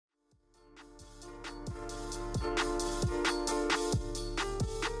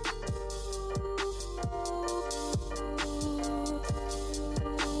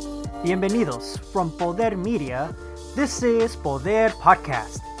Bienvenidos from Poder Media. This is Poder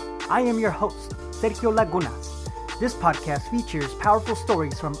Podcast. I am your host, Sergio Lagunas. This podcast features powerful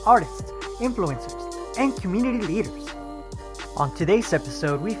stories from artists, influencers, and community leaders. On today's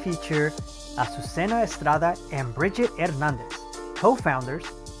episode, we feature Azucena Estrada and Bridget Hernandez, co-founders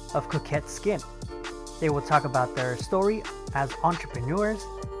of Coquette Skin. They will talk about their story as entrepreneurs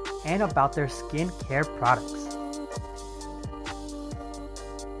and about their skincare products.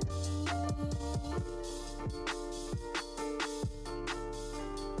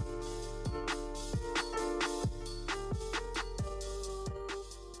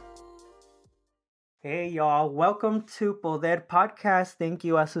 Hey y'all, welcome to Poder Podcast. Thank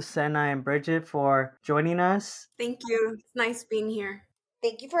you, Azucena and Bridget, for joining us. Thank you. It's nice being here.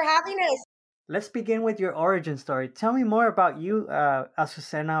 Thank you for having us. Let's begin with your origin story. Tell me more about you,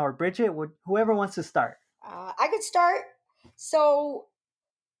 Azucena or Bridget, whoever wants to start. I could start. So,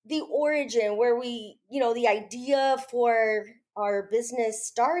 the origin where the idea for our business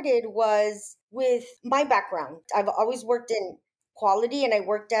started was with my background. I've always worked in quality and I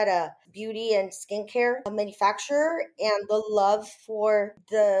worked at a beauty and skincare manufacturer, and the love for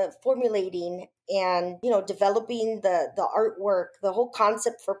the formulating and developing the artwork, the whole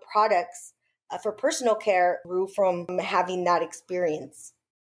concept for products for personal care grew from having that experience.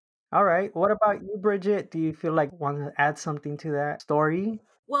 All right. What about you, Bridget? Do you feel like want to add something to that story?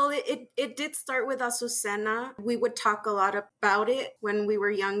 Well, it did start with Azucena. We would talk a lot about it when we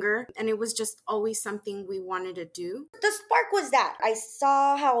were younger, and it was just always something we wanted to do. The spark was that I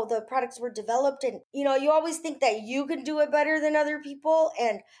saw how the products were developed, and you always think that you can do it better than other people,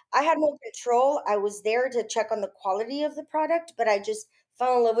 and I had no control. I was there to check on the quality of the product, but I just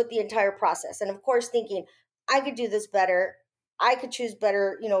fell in love with the entire process, and of course thinking I could do this better. I could choose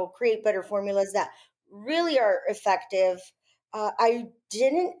better, create better formulas that really are effective. I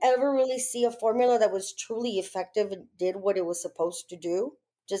didn't ever really see a formula that was truly effective and did what it was supposed to do,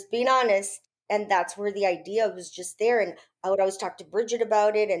 just being honest. And that's where the idea was just there. And I would always talk to Bridget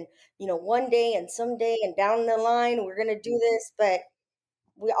about it. And, one day and someday and down the line, we're going to do this. But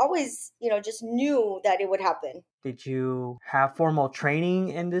we always, just knew that it would happen. Did you have formal training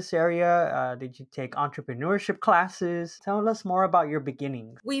in this area? Did you take entrepreneurship classes? Tell us more about your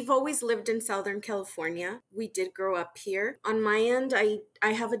beginnings. We've always lived in Southern California. We did grow up here. On my end, I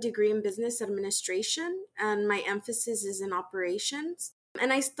have a degree in business administration, and my emphasis is in operations.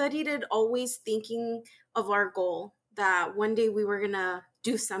 And I studied it always thinking of our goal that one day we were going to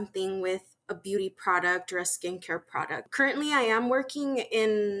do something with a beauty product or a skincare product. Currently, I am working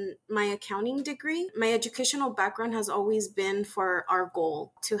in my accounting degree. My educational background has always been for our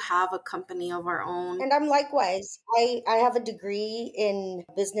goal to have a company of our own. And I'm likewise. I have a degree in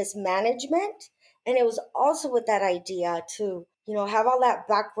business management, and it was also with that idea to have all that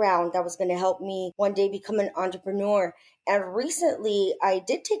background that was going to help me one day become an entrepreneur. And recently, I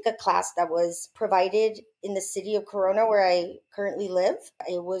did take a class that was provided in the city of Corona, where I currently live.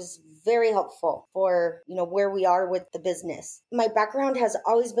 It was very helpful for, where we are with the business. My background has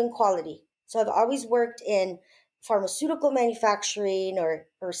always been quality. So I've always worked in pharmaceutical manufacturing or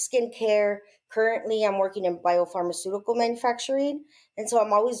skincare. Currently, I'm working in biopharmaceutical manufacturing. And so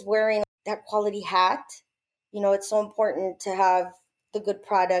I'm always wearing that quality hat. It's so important to have the good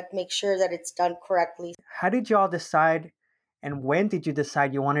product, make sure that it's done correctly. How did y'all decide and when did you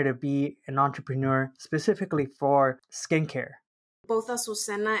decide you wanted to be an entrepreneur specifically for skincare? Both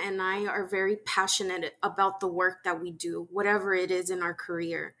Azucena and I are very passionate about the work that we do, whatever it is in our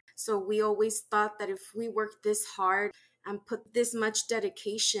career. So we always thought that if we work this hard and put this much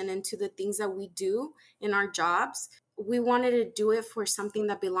dedication into the things that we do in our jobs, we wanted to do it for something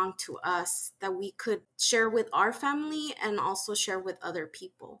that belonged to us, that we could share with our family and also share with other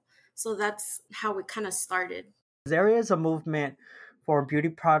people. So that's how it kind of started. There is a movement for beauty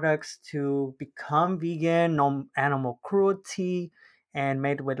products to become vegan, no animal cruelty, and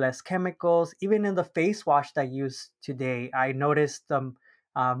made with less chemicals. Even in the face wash that I use today, I noticed some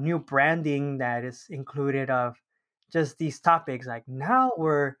new branding that is included of just these topics. Like now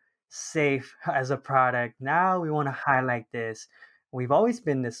we're safe as a product. Now we want to highlight this. We've always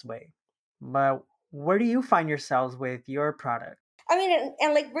been this way. But where do you find yourselves with your product? I mean,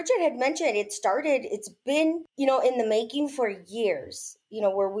 and like Richard had mentioned, it's been, in the making for years,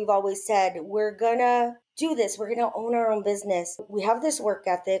 where we've always said, we're gonna do this, we're gonna own our own business. We have this work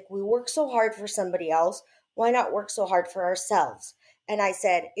ethic, we work so hard for somebody else. Why not work so hard for ourselves? And I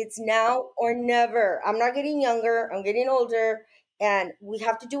said, it's now or never. I'm not getting younger, I'm getting older, and we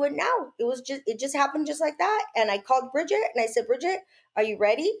have to do it now. It just happened just like that. And I called Bridget and I said, Bridget, are you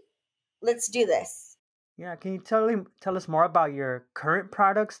ready? Let's do this. Yeah, can you tell us more about your current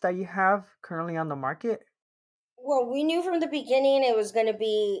products that you have currently on the market? Well, we knew from the beginning it was going to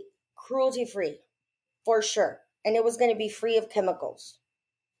be cruelty free for sure. And it was going to be free of chemicals.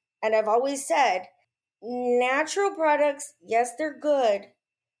 And I've always said natural products, yes, they're good,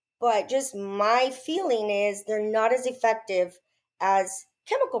 but just my feeling is they're not as effective as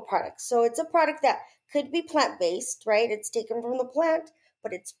chemical products. So it's a product that could be plant based, right? It's taken from the plant,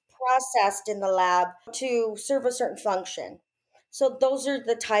 but it's processed in the lab to serve a certain function. So those are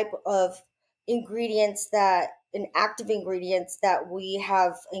the type of ingredients that and active ingredients that we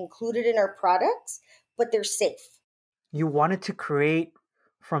have included in our products, but they're safe. You wanted to create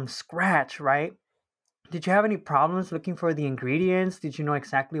from scratch, right? Did you have any problems looking for the ingredients? Did you know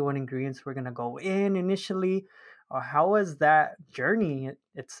exactly what ingredients were going to go in initially? Or how was that journey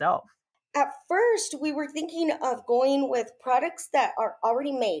itself? At first, we were thinking of going with products that are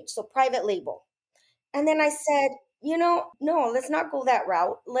already made, so private label. And then I said, no, let's not go that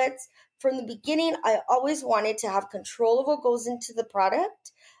route. From the beginning, I always wanted to have control of what goes into the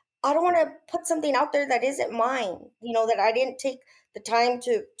product. I don't want to put something out there that isn't mine, that I didn't take the time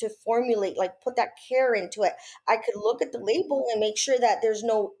to formulate, like put that care into it. I could look at the label and make sure that there's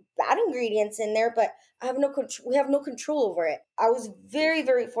no bad ingredients in there, but I have no control. We have no control over it. I was very,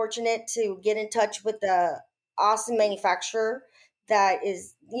 very fortunate to get in touch with the awesome manufacturer that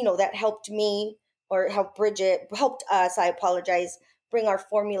is, that helped me or helped Bridget, helped us, I apologize, bring our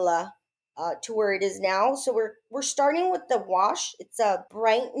formula to where it is now. So we're starting with the wash. It's a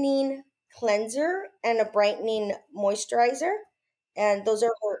brightening cleanser and a brightening moisturizer. And those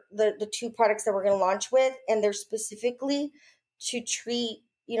are the two products that we're going to launch with. And they're specifically to treat,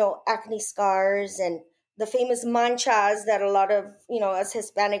 acne scars and the famous manchas that a lot of, us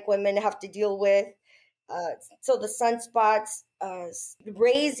Hispanic women have to deal with. So the sunspots,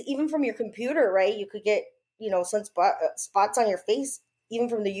 rays, even from your computer, right? You could get, spots on your face, even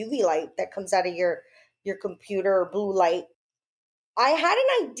from the UV light that comes out of your computer or blue light. I had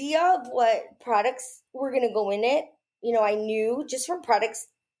an idea of what products were going to go in it. I knew just from products,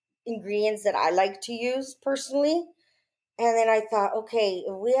 ingredients that I like to use personally. And then I thought, okay,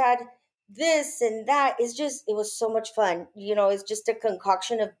 if we had this and that, it was so much fun. It's just a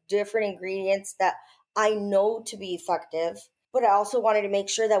concoction of different ingredients that I know to be effective. But I also wanted to make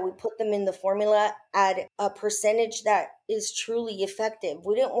sure that we put them in the formula at a percentage that is truly effective.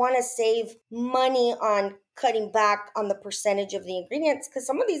 We didn't want to save money on cutting back on the percentage of the ingredients because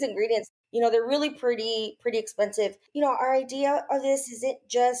some of these ingredients, they're really pretty expensive. Our idea of this isn't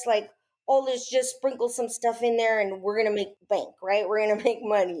just like, oh, let's just sprinkle some stuff in there and we're going to make bank, right? We're going to make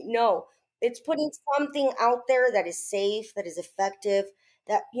money. No, it's putting something out there that is safe, that is effective,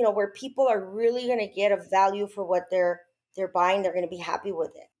 that, where people are really going to get a value for what they're buying. They're going to be happy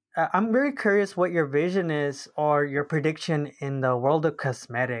with it. I'm very curious what your vision is or your prediction in the world of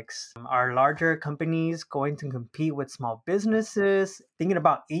cosmetics. Are larger companies going to compete with small businesses? Thinking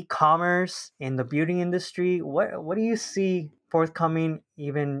about e-commerce in the beauty industry, what do you see forthcoming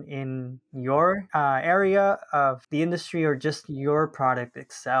even in your area of the industry or just your product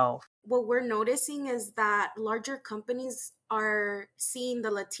itself? What we're noticing is that larger companies are seeing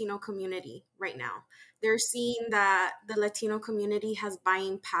the Latino community right now. They're seeing that the Latino community has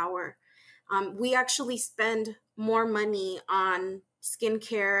buying power. We actually spend more money on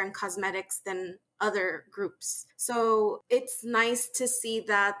skincare and cosmetics than other groups. So it's nice to see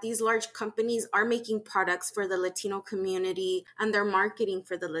that these large companies are making products for the Latino community and they're marketing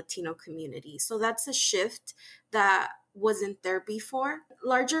for the Latino community. So that's a shift that wasn't there before.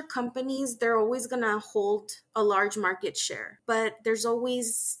 Larger companies, they're always going to hold a large market share, but there's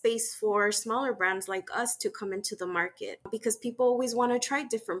always space for smaller brands like us to come into the market because people always want to try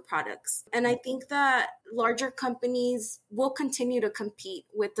different products. And I think that larger companies will continue to compete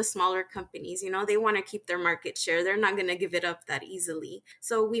with the smaller companies. They want to keep their market share. They're not going to give it up that easily.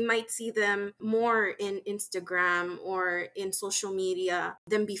 So we might see them more in Instagram or in social media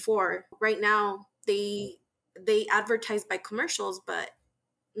than before. Right now, they advertise by commercials, but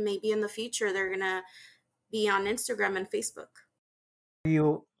maybe in the future they're gonna be on Instagram and Facebook.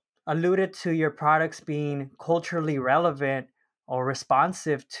 You alluded to your products being culturally relevant or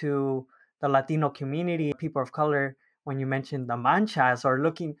responsive to the Latino community, people of color. When you mentioned the manchas or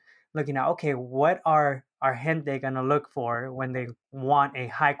looking at, okay, what are our gente gonna look for when they want a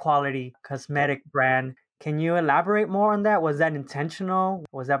high quality cosmetic brand? Can you elaborate more on that? Was that intentional?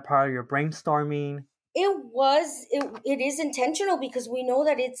 Was that part of your brainstorming? It is intentional because we know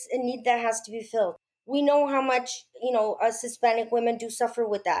that it's a need that has to be filled. We know how much, us Hispanic women do suffer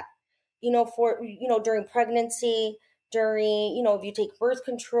with that. During pregnancy, during, if you take birth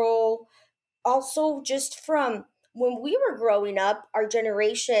control, Also, just from when we were growing up, our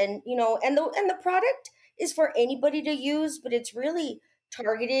generation, and the product is for anybody to use, but it's really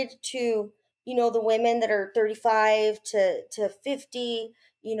targeted to, the women that are 35 to 50,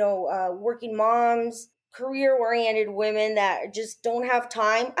 working moms, career oriented women that just don't have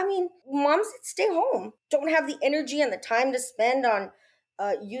time. I mean, moms that stay home don't have the energy and the time to spend on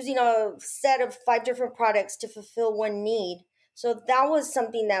using a set of 5 different products to fulfill one need. So that was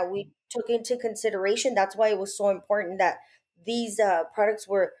something that we took into consideration. That's why it was so important that these products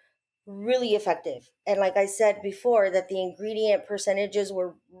were really effective. And like I said before, that the ingredient percentages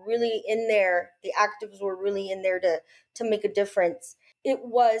were really in there, the actives were really in there to make a difference. It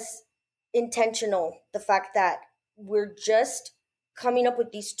was intentional, the fact that we're just coming up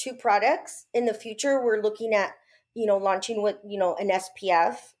with these 2 products. In the future, we're looking at, launching with, an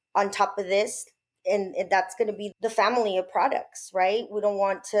SPF on top of this. And that's going to be the family of products, right? We don't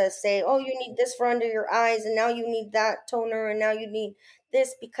want to say, oh, you need this for under your eyes, and now you need that toner, and now you need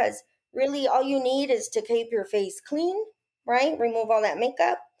this, because really all you need is to keep your face clean, right? Remove all that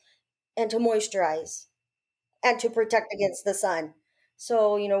makeup, and to moisturize and to protect against the sun.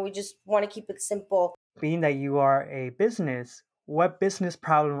 So, we just want to keep it simple. Being that you are a business, what business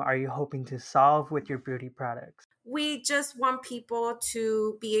problem are you hoping to solve with your beauty products? We just want people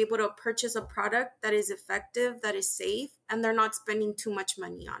to be able to purchase a product that is effective, that is safe, and they're not spending too much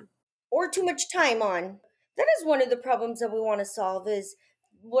money on. Or too much time on. That is one of the problems that we want to solve, is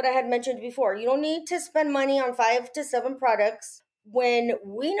what I had mentioned before. You don't need to spend money on 5 to 7 products when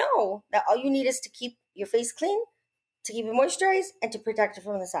we know that all you need is to keep your face clean, to keep it moisturized, and to protect it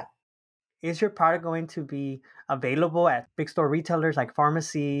from the sun. Is your product going to be available at big store retailers like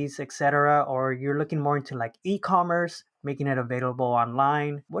pharmacies, etc., or you're looking more into like e-commerce, making it available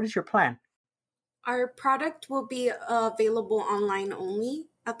online? What is your plan? Our product will be available online only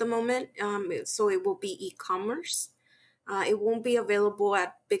at the moment, so it will be e-commerce. It won't be available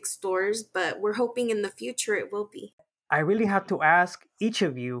at big stores, but we're hoping in the future it will be. I really have to ask each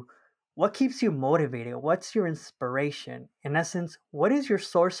of you, what keeps you motivated? What's your inspiration? In essence, what is your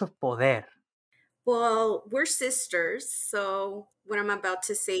source of poder? Well, we're sisters, so what I'm about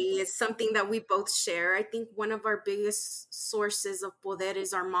to say is something that we both share. I think one of our biggest sources of poder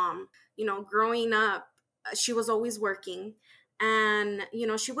is our mom. Growing up, she was always working, and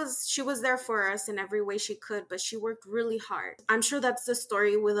she was there for us in every way she could, but she worked really hard. I'm sure that's the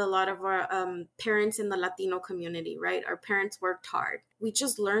story with a lot of our parents in the Latino community, right? Our parents worked hard. We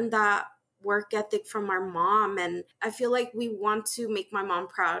just learned that work ethic from our mom, and I feel like we want to make my mom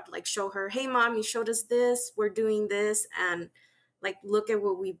proud, like show her, hey mom, you showed us this, we're doing this, and like look at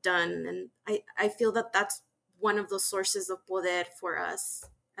what we've done. And I feel that that's one of the sources of poder for us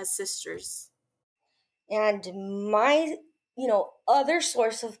as sisters. And my, other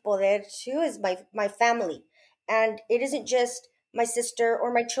source of poder too is my family. And it isn't just my sister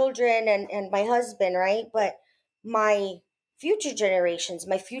or my children and my husband, right? But my future generations,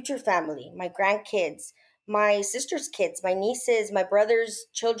 my future family, my grandkids, my sister's kids, my nieces, my brother's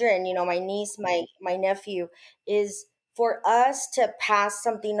children, my niece, my nephew, is for us to pass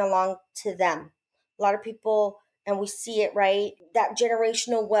something along to them. A lot of people, and we see it, right? That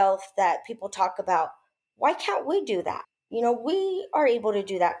generational wealth that people talk about, why can't we do that? We are able to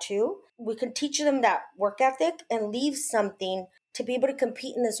do that too. We can teach them that work ethic and leave something to be able to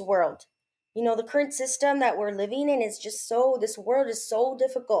compete in this world. The current system that we're living in is just this world is so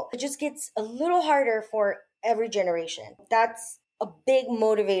difficult. It just gets a little harder for every generation. That's a big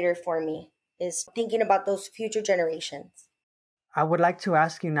motivator for me, is thinking about those future generations. I would like to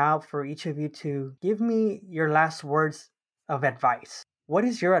ask you now for each of you to give me your last words of advice. What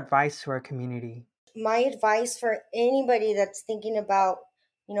is your advice to our community? My advice for anybody that's thinking about,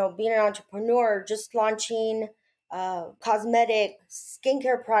 being an entrepreneur, just launching a cosmetic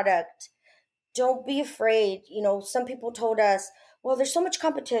skincare product, don't be afraid. Some people told us, well, there's so much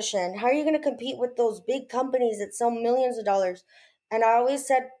competition. How are you going to compete with those big companies that sell millions of dollars? And I always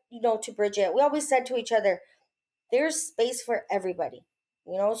said, to Bridget, we always said to each other, there's space for everybody,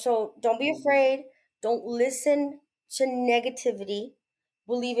 so don't be afraid. Don't listen to negativity.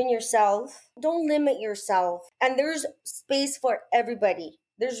 Believe in yourself. Don't limit yourself. And there's space for everybody.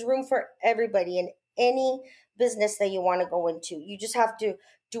 There's room for everybody in any business that you want to go into. You just have to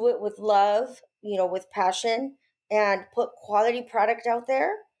do it with love, with passion, and put quality product out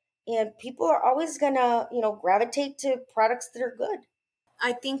there. And people are always going to, gravitate to products that are good.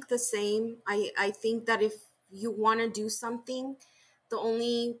 I think the same. I think that if you want to do something, the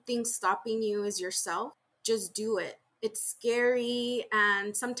only thing stopping you is yourself. Just do it. It's scary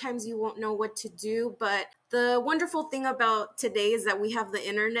and sometimes you won't know what to do. But the wonderful thing about today is that we have the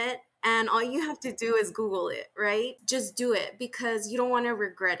internet And all you have to do is Google it, right? Just do it because you don't want to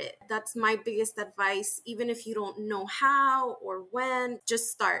regret it. That's my biggest advice. Even if you don't know how or when, just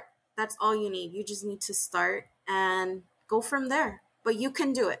start. That's all you need. You just need to start and go from there. But you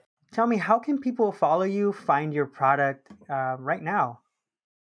can do it. Tell me, how can people follow you, find your product right now?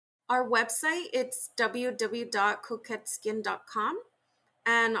 Our website, it's www.coquetteskin.com.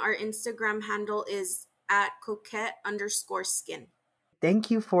 And our Instagram handle is at coquette_skin.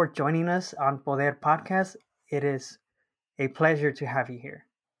 Thank you for joining us on Poder Podcast. It is a pleasure to have you here.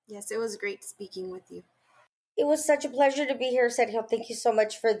 Yes, it was great speaking with you. It was such a pleasure to be here, Sergio. Thank you so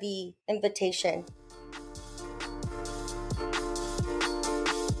much for the invitation.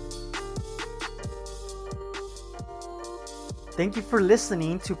 Thank you for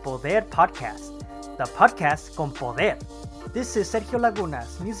listening to Poder Podcast, the podcast con poder. This is Sergio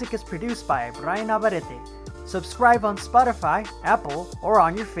Lagunas. Music is produced by Brian Alvarete. Subscribe on Spotify, Apple, or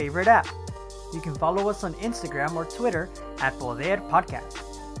on your favorite app. You can follow us on Instagram or Twitter at Poder Podcast.